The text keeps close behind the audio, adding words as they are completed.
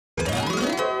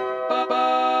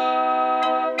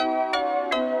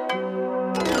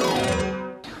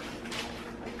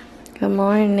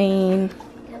morning.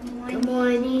 Good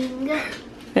morning.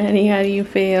 Eddie, how do you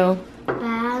feel?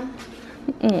 Bad.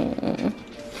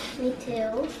 Me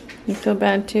too. You feel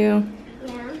bad too?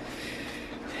 Yeah.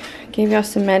 Gave y'all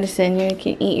some medicine. You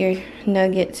can eat your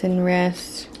nuggets and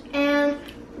rest. And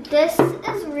this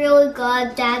is really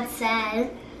good, Dad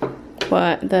said.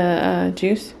 What, the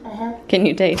juice? Can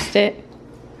you taste it?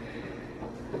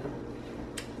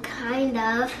 Kind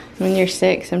of. When you're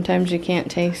sick, sometimes you can't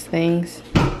taste things.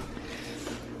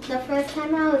 The first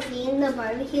time I was eating the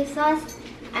barbecue sauce,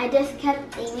 I just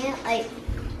kept eating it like,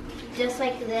 just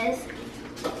like this.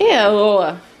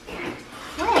 Ew.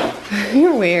 What?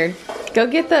 You're weird. Go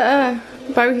get the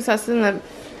barbecue sauce in the,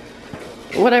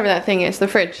 whatever that thing is, the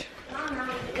fridge. Mom, I'm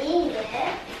eating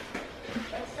it.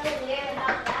 What's so weird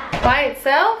about that? By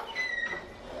itself?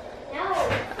 No.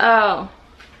 Oh.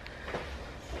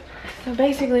 So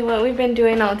basically what we've been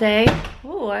doing all day.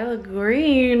 Oh, I look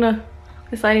green.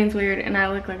 This lighting's weird and I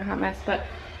look like a hot mess, but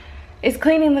it's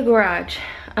cleaning the garage.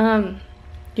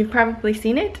 You've probably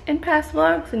seen it in past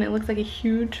vlogs and it looks like a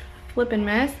huge flippin'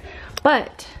 mess.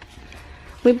 But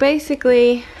we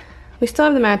still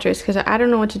have the mattress because I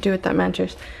don't know what to do with that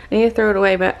mattress. I need to throw it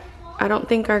away, but I don't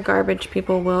think our garbage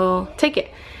people will take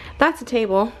it. That's a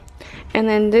table. And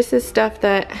then this is stuff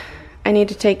that I need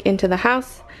to take into the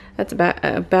house. That's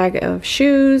a bag of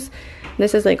shoes.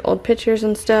 This is like old pictures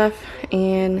and stuff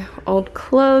and old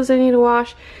clothes I need to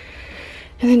wash.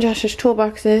 And then Josh's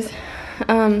toolboxes.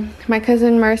 My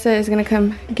cousin Marissa is gonna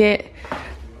come get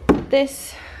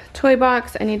this toy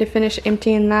box. I need to finish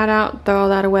emptying that out, throw all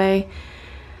that away.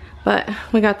 But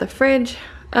we got the fridge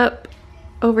up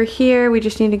over here. We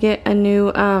just need to get a new,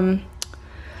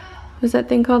 what's that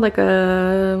thing called? Like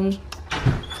a,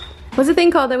 what's the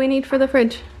thing called that we need for the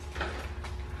fridge?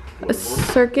 A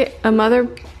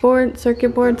motherboard,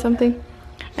 circuit board, something.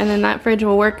 And then that fridge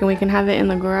will work and we can have it in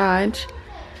the garage.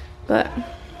 But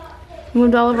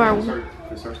moved all of our...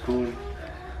 It starts cooling.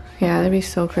 Yeah, that'd be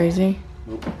so crazy.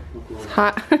 Nope. It's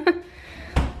hot.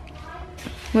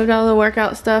 Moved all the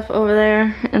workout stuff over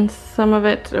there and some of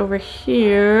it over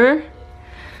here.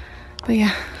 But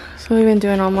yeah, that's what we've been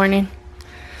doing all morning.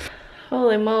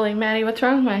 Holy moly, Maddie, what's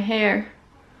wrong with my hair?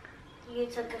 You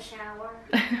took a shower.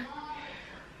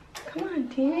 Come on,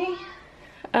 teeny.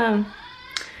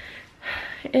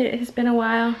 It has been a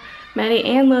while. Maddie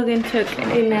and Logan took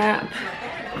a nap.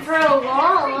 For a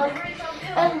long.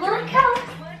 And look how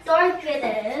dark it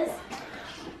is.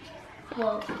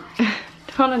 Whoa.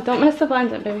 Hold on, don't mess the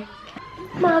blinds up, baby.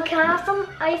 Mom, can I have some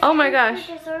ice cream? Oh my gosh.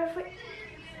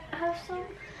 Have some?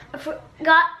 I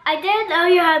forgot. I didn't know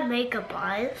you had makeup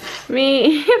on.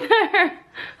 Me either.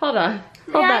 Hold on.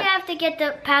 Hold Now that. you have to get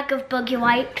the pack of boogie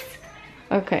wipes.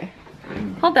 Okay.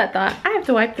 Hold that thought. I have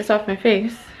to wipe this off my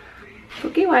face.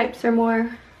 Boogie wipes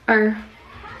are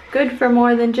good for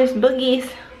more than just boogies.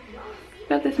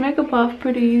 Got this makeup off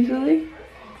pretty easily.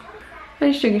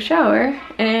 I just took a shower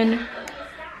and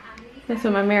that's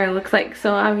what my mirror looks like.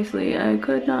 So obviously I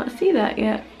could not see that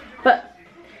yet. But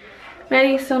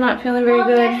Maddie's still not feeling very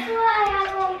good. Guess what?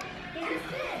 I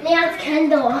have Nan's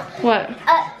Kindle. What?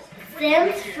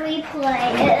 Sims free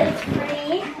play. It is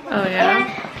free. Oh yeah?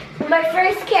 And my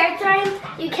first character,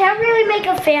 you can't really make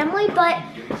a family, but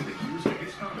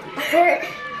her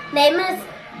name is...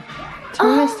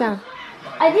 Turn this down.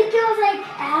 I think it was like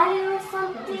Addie or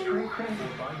something,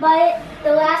 but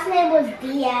the last name was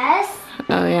DS.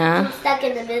 Oh yeah? I'm stuck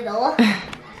in the middle.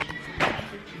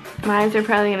 My eyes are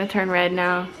probably gonna turn red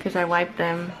now because I wiped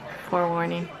them,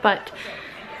 forewarning. But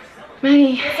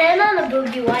Maddie Stand on the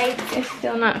boogie wipes. is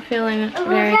still not feeling Look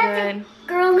very at good. the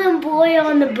girl and boy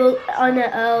on the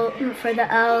O for the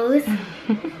O's.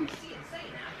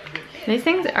 These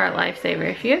things are a lifesaver.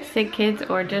 If you have sick kids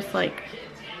or just like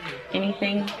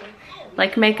anything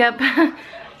like makeup,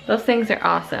 those things are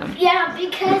awesome. Yeah,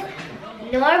 because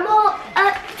normal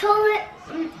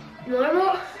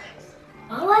normal,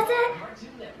 what was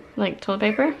it? Like toilet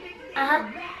paper?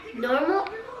 Normal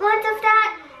ones of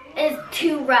that is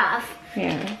too rough.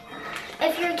 Yeah.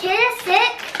 If your kid is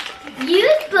sick,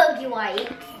 use boogie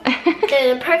wipes.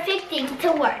 They're the perfect thing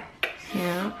to work.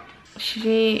 Yeah.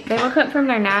 They woke up from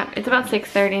their nap. It's about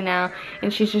 6:30 now,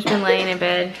 and she's just been laying in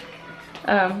bed.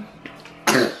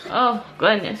 Oh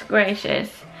goodness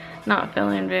gracious, not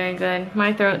feeling very good.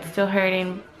 My throat's still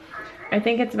hurting. I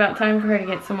think it's about time for her to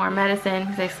get some more medicine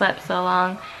because I slept so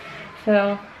long.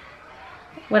 So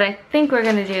what I think we're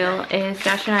gonna do is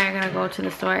Josh and I are gonna go to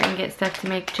the store and get stuff to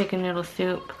make chicken noodle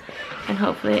soup, and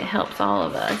hopefully it helps all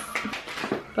of us.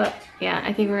 But yeah,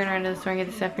 I think we're gonna run to the store and get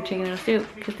the stuff for chicken noodle soup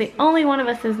because the only one of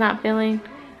us is not feeling,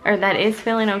 or that is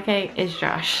feeling okay, is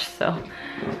Josh. So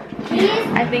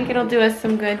I think it'll do us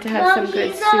some good to have some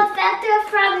good soup. He's affected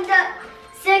from the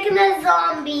sickness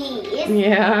zombies.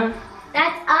 Yeah.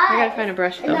 That's us. I gotta find a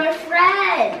brush though. And our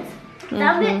friends.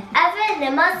 Evan,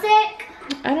 am I sick?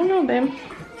 I don't know, babe.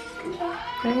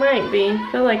 I might be.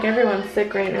 I feel like everyone's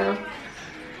sick right now.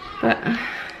 But I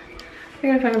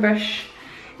gotta find a brush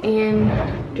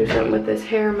and do something with this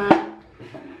hair mat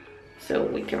so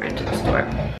we can run to the store.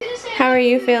 How are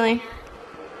you feeling?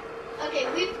 Okay,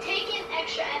 we've taken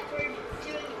extra effort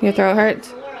doing Your throat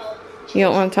hurts? You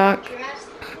don't want to talk?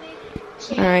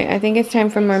 Alright, I think it's time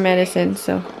for more medicine,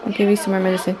 so I'll give you some more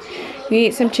medicine. You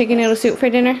eat some chicken noodle soup for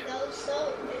dinner?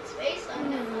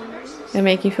 It'll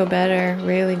make you feel better, it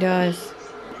really does.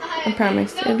 I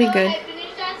promise, it'll be good.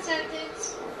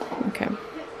 Okay.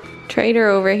 Trader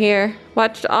over here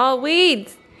watched all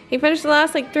weeds. He finished the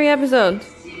last like 3 episodes.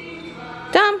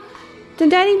 Dom, did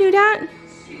Daddy do that?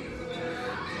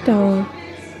 No.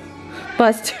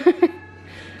 Buster.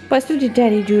 Buster, did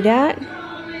Daddy do that?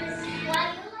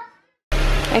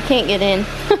 I can't get in.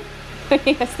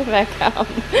 He has to back out.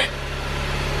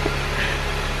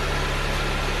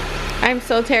 I'm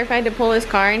so terrified to pull his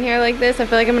car in here like this. I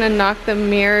feel like I'm gonna knock the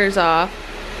mirrors off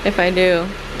if I do.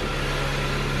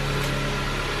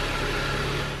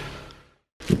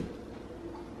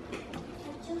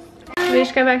 We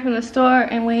just got back from the store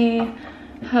and we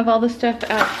have all the stuff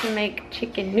out to make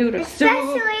chicken noodle soup.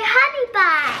 Especially honey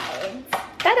buns.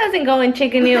 That doesn't go in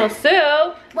chicken noodle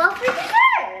soup. Well, for dessert.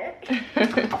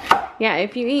 Yeah,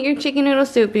 if you eat your chicken noodle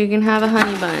soup, you can have a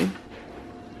honey bun.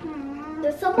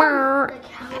 There's someone I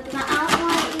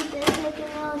want to eat the chicken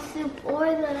noodle soup or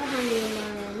the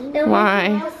honey bun. Why?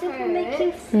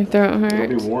 Your throat It'll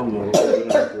hurts. be warm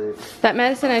though. That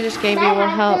medicine I just gave you will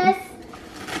help.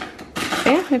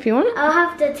 Yeah, if you want it. I'll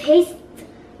have to taste.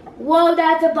 Whoa,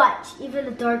 that's a bunch. Even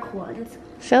the dark ones.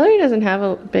 Celery doesn't have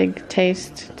a big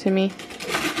taste to me.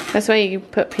 That's why you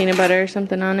put peanut butter or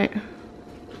something on it.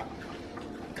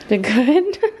 Is it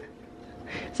good?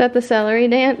 Is that the celery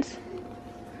dance?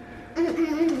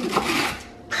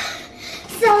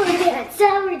 Celery dance,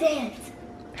 celery dance.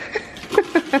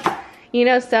 You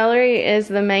know, celery is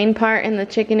the main part in the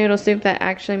chicken noodle soup that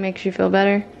actually makes you feel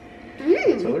better.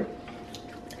 Celery?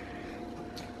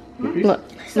 Look,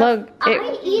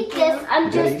 I eat this, I'm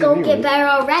just gonna get better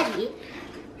already.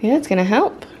 Yeah, it's gonna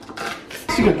help.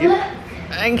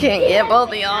 I can't get both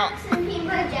of y'all. Some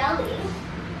peanut jelly.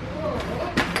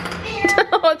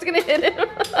 Oh, it's gonna hit him.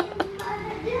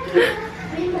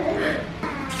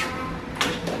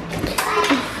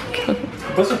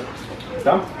 Listen,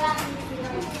 Dom.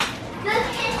 The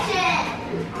kitchen.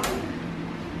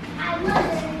 I love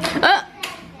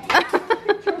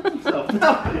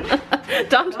it.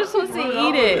 Dom just wants to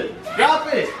eat it. Drop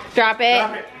it. Drop it.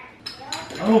 Drop it.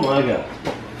 Oh my god.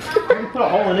 Put a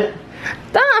hole in it.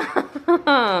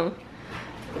 Dom.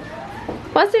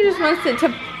 Buster just wants it to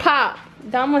pop.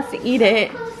 Dom wants to eat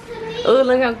it. Oh,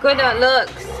 look how good that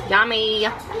looks. Yummy.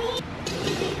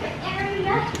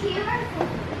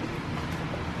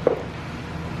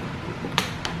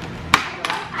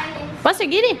 Buster,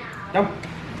 get it. Dom.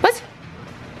 Buster.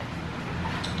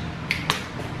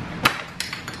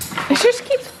 It just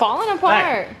keeps falling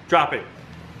apart. Hey, drop it.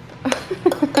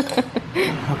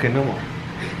 Okay, no more.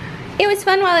 It was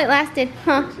fun while it lasted,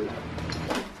 huh?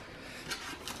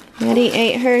 Maddie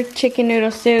ate her chicken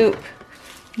noodle soup.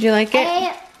 Did you like it?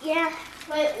 Hey, yeah.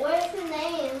 Wait, what's the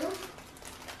name?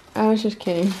 I was just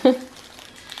kidding.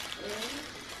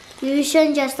 You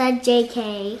shouldn't just said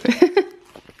JK.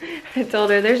 I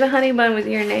told her, there's a honey bun with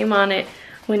your name on it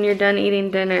when you're done eating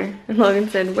dinner. And Logan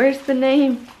said, where's the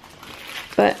name?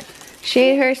 But she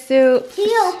ate her soup. Can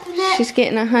you open it? She's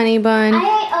getting a honey bun. I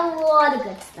ate a lot of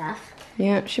good stuff.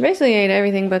 Yeah, she basically ate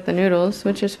everything but the noodles,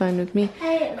 which is fine with me.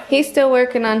 He's still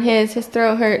working on his. His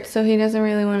throat hurts, so he doesn't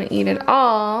really want to eat it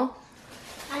all.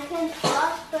 I can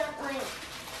talk, but like,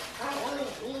 I want to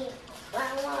eat.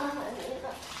 I want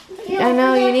honey. I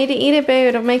know, you need to eat it, babe.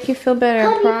 It'll make you feel better,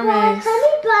 I promise.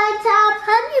 Honey bun top,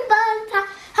 honey bun top,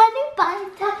 honey bun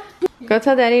top. Go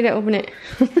tell Daddy to open it.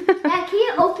 Yeah, can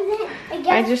you open it? And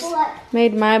guess I just what?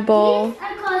 made my bowl.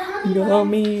 I got honey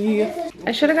Yummy. buns.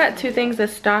 I should have got 2 things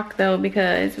of stock though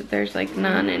because there's like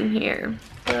none in here.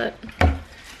 But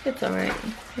it's alright.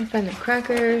 I'll find the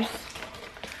crackers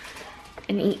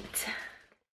and eat.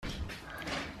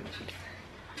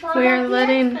 We're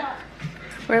letting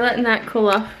that cool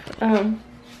off.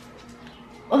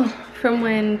 From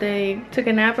when they took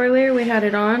a nap earlier, we had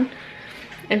it on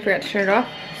and forgot to turn it off.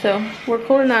 So we're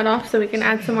cooling that off so we can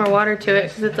add some more water to it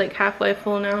because it's like halfway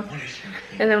full now.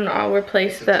 And then I'll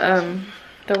replace the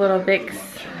little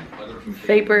Vicks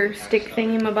vapor stick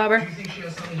thingy-mabobber.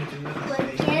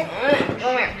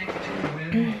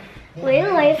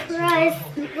 Wait, wait for us.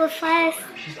 With us.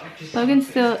 Logan's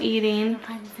still eating.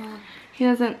 He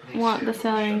doesn't want the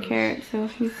celery and carrot, so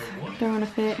he's throwing a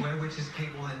fit.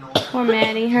 Poor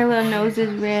Maddie, her little nose is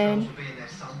red.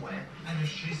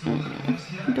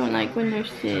 Don't like when they're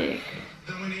sick.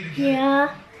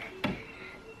 Yeah.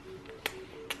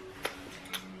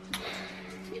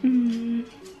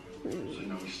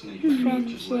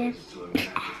 Friendship.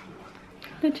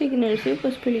 The chicken and soup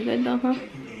was pretty good though, huh?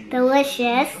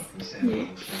 Delicious. Yeah,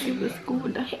 it was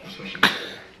good.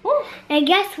 And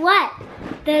guess what?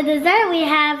 The dessert we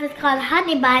have is called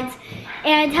honey buns.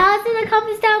 And tell us in the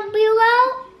comments down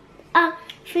below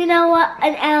if you know what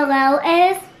an LL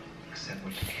is.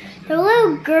 They're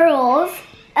little girls.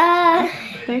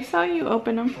 They saw you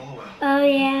open them. Oh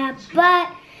yeah,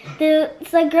 but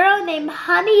it's a girl named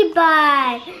Honey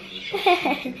Bun.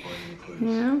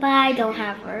 Yeah. But I don't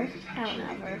have her. I don't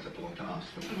have her.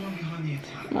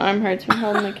 My arm hurts from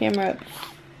holding the camera up.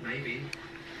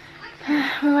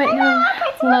 We're waiting on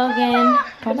Logan.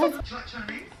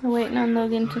 We're waiting on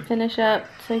Logan to finish up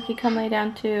so he can come lay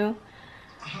down too.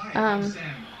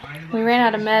 We ran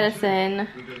out of medicine,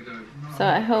 so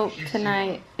I hope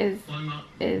tonight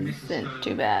isn't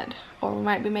too bad. Or we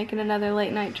might be making another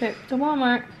late night trip to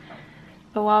Walmart.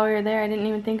 But while we were there, I didn't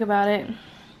even think about it.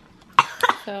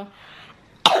 So,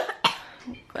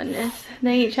 goodness.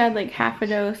 They each had like half a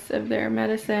dose of their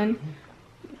medicine.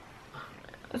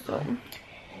 So,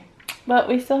 but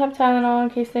we still have Tylenol in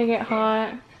case they get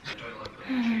hot. I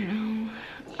don't know.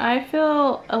 I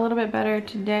feel a little bit better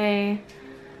today.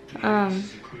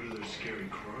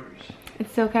 It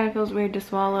still kind of feels weird to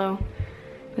swallow,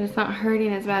 but it's not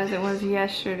hurting as bad as it was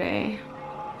yesterday.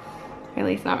 At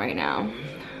least not right now.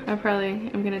 I probably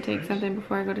am gonna take something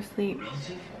before I go to sleep.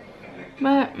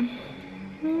 But, I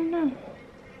don't know.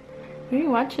 What are you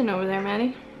watching over there,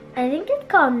 Maddie? I think it's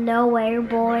called Nowhere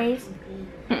Boys.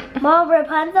 Mom,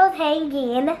 Rapunzel's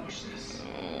hanging. I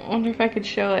wonder if I could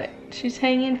show it. She's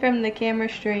hanging from the camera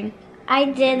string. I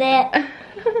did it.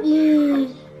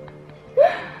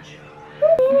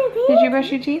 Did you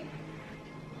brush your teeth?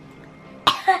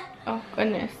 Oh,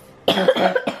 goodness.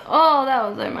 Oh, that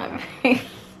was in my face.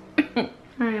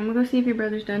 Alright, I'm gonna go see if your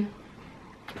brother's done.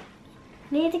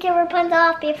 Need to get Rapunzel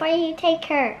off before you take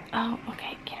her. Oh,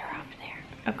 okay. Get her off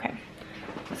there. Okay.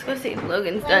 Let's go see if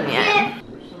Logan's done yet.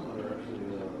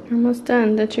 Almost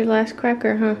done. That's your last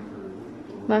cracker, huh?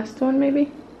 Last one,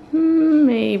 maybe?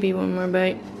 Maybe one more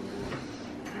bite.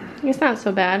 It's not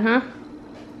so bad, huh?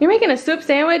 You're making a soup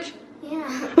sandwich? Yeah.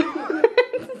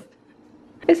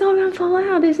 It's all gonna fall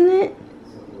out, isn't it?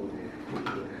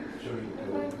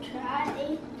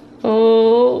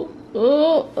 Oh.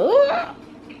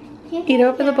 Eat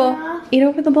over the bowl. Eat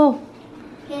over the bowl.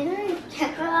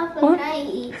 What?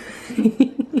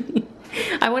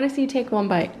 I want to see you take one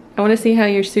bite. I want to see how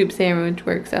your soup sandwich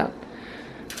works out.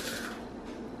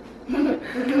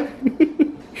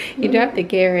 You dropped the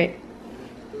carrot.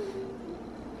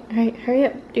 Alright, hurry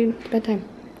up, dude. It's bedtime.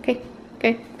 Okay.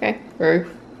 Hurry.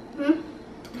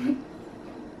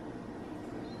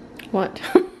 What?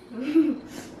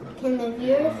 Can the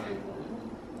viewers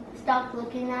stop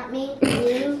looking at me,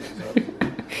 please?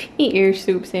 Eat your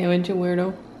soup sandwich, you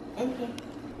weirdo. Okay.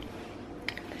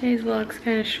 Today's vlog's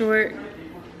kind of short.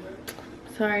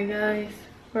 Sorry guys.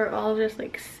 We're all just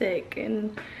like sick,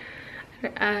 and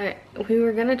we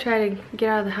were gonna try to get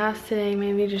out of the house today,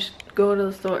 maybe just go to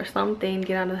the store or something,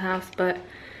 get out of the house, but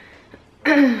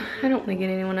I don't want to get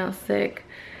anyone else sick,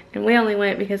 and we only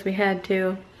went because we had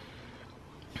to.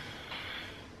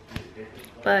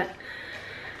 But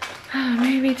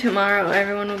maybe tomorrow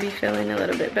everyone will be feeling a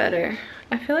little bit better.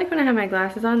 I feel like when I have my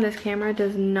glasses on, this camera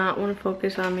does not want to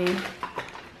focus on me.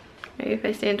 Maybe if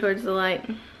I stand towards the light.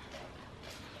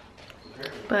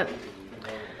 But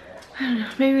I don't know,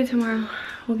 maybe tomorrow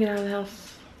we'll get out of the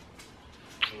house.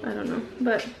 I don't know,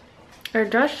 but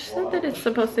Josh said that it's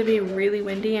supposed to be really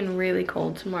windy and really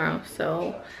cold tomorrow,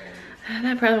 so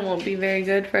that probably won't be very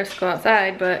good for us to go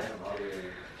outside. But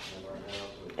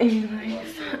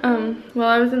anyways, while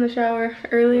I was in the shower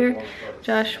earlier,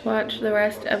 Josh watched the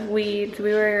rest of Weeds.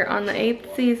 We were on the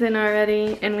 8th season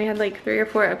already, and we had like 3 or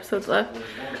 4 episodes left.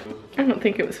 I don't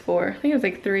think it was 4. I think it was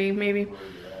like 3 maybe.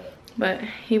 But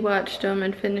he watched them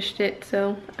and finished it,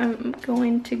 so I'm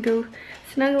going to go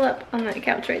snuggle up on that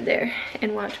couch right there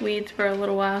and watch Weeds for a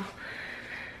little while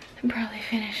and probably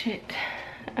finish it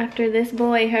after this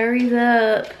boy hurries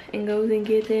up and goes and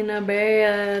gets in a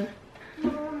bed.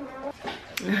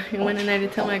 I went in there to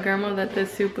tell my grandma that the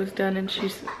soup was done and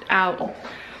she's out,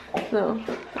 so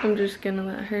I'm just gonna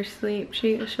let her sleep.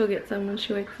 She'll get some when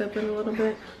she wakes up in a little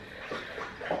bit.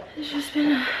 It's just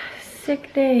been a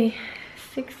sick day.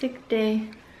 sick day.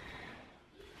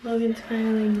 Logan's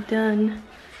finally done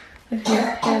with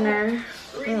his dinner.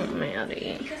 Oh man.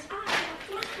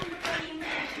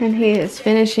 And he is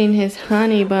finishing his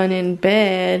honey bun in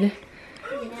bed.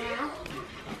 Yeah,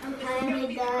 I'm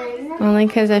finally done. Only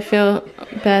because I feel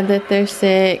bad that they're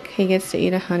sick. He gets to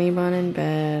eat a honey bun in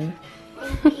bed.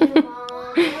 Thank you,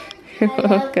 Mom. You're I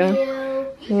welcome.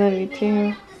 love you. Love you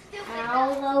too.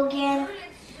 Ow, Logan.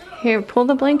 Here, pull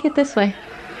the blanket this way.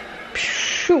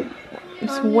 Pshoo.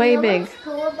 It's Mom, way you know big. What's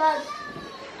cool about,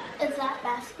 is that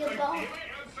basketball?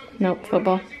 Nope,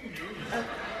 football.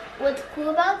 What's cool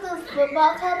about those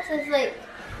football cups is like,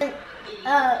 it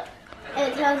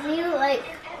tells you like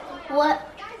what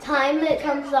time it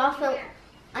comes off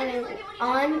and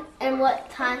on and what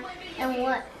time and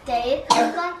what day it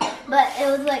comes on. But it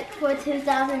was like for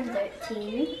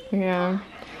 2013. Yeah.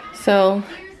 So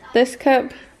this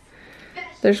cup,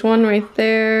 there's one right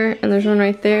there and there's one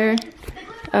right there.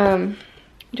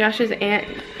 Josh's aunt,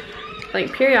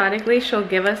 like periodically, she'll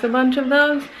give us a bunch of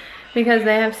those because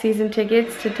they have season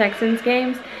tickets to Texans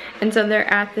games, and so they're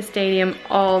at the stadium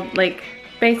all, like,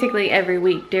 basically every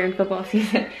week during football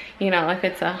season, you know, if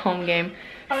it's a home game.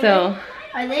 Are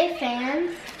they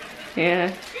fans?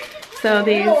 Yeah. So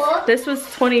this was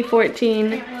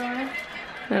 2014. I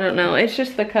don't know. It's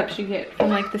just the cups you get from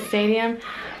like the stadium.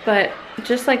 But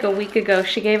just like a week ago,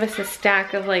 she gave us a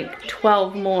stack of like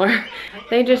 12 more.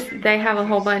 They have a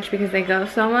whole bunch because they go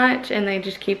so much and they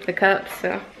just keep the cups.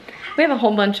 So we have a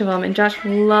whole bunch of them and Josh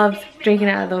loves drinking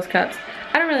out of those cups.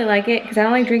 I don't really like it because I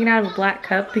don't like drinking out of a black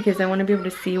cup because I want to be able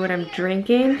to see what I'm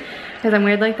drinking because I'm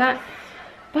weird like that.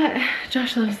 But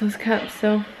Josh loves those cups,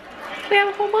 so we have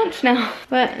a whole bunch now.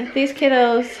 But these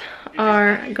kiddos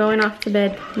are going off to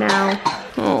bed now.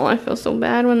 Oh, I feel so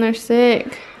bad when they're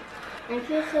sick. I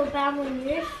feel so bad when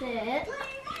you're sick.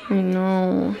 I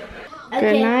know. Okay.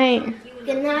 Good night.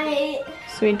 Good night.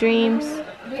 Sweet dreams.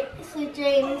 Sweet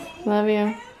dreams. Love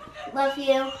you. Love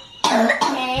you.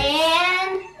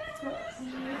 And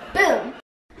boom.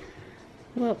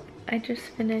 Well, I just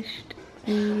finished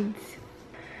Weeds.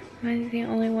 I'm the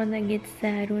only one that gets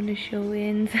sad when the show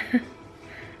ends.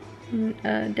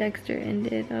 Dexter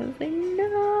ended. I was like,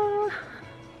 no.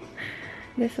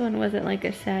 This one wasn't like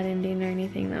a sad ending or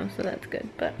anything though, so that's good.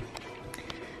 But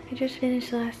I just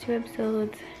finished the last 2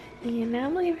 episodes and now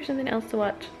I'm looking for something else to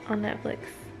watch on Netflix.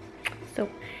 So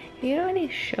if you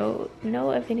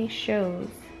know of any shows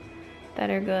that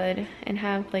are good and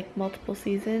have like multiple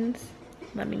seasons,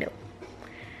 let me know.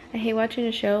 I hate watching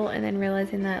a show and then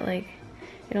realizing that like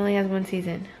it only has 1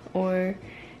 season, or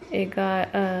it got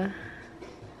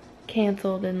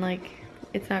canceled and like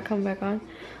it's not coming back on.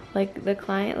 Like The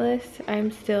Client List,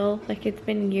 I'm still, like, it's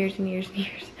been years and years and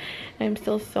years. I'm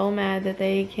still so mad that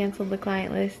they canceled The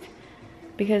Client List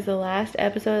because the last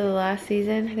episode of the last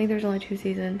season, I think there was only 2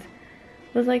 seasons,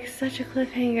 was like such a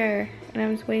cliffhanger, and I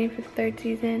was waiting for the 3rd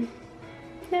season.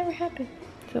 It never happened.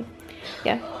 So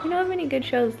yeah, if you know of any good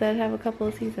shows that have a couple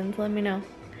of seasons, let me know,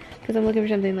 because I'm looking for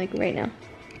something like right now.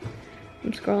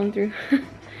 I'm scrolling through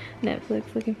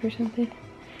Netflix looking for something,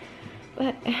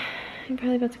 but I'm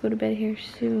probably about to go to bed here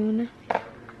soon.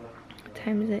 What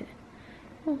time is it?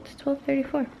 Oh, it's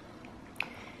 12:34.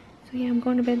 So yeah, I'm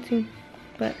going to bed soon.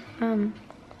 But I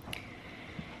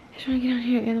just want to get on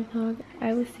here and vlog.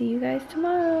 I will see you guys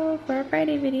tomorrow for our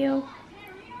Friday video.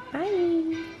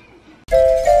 Bye.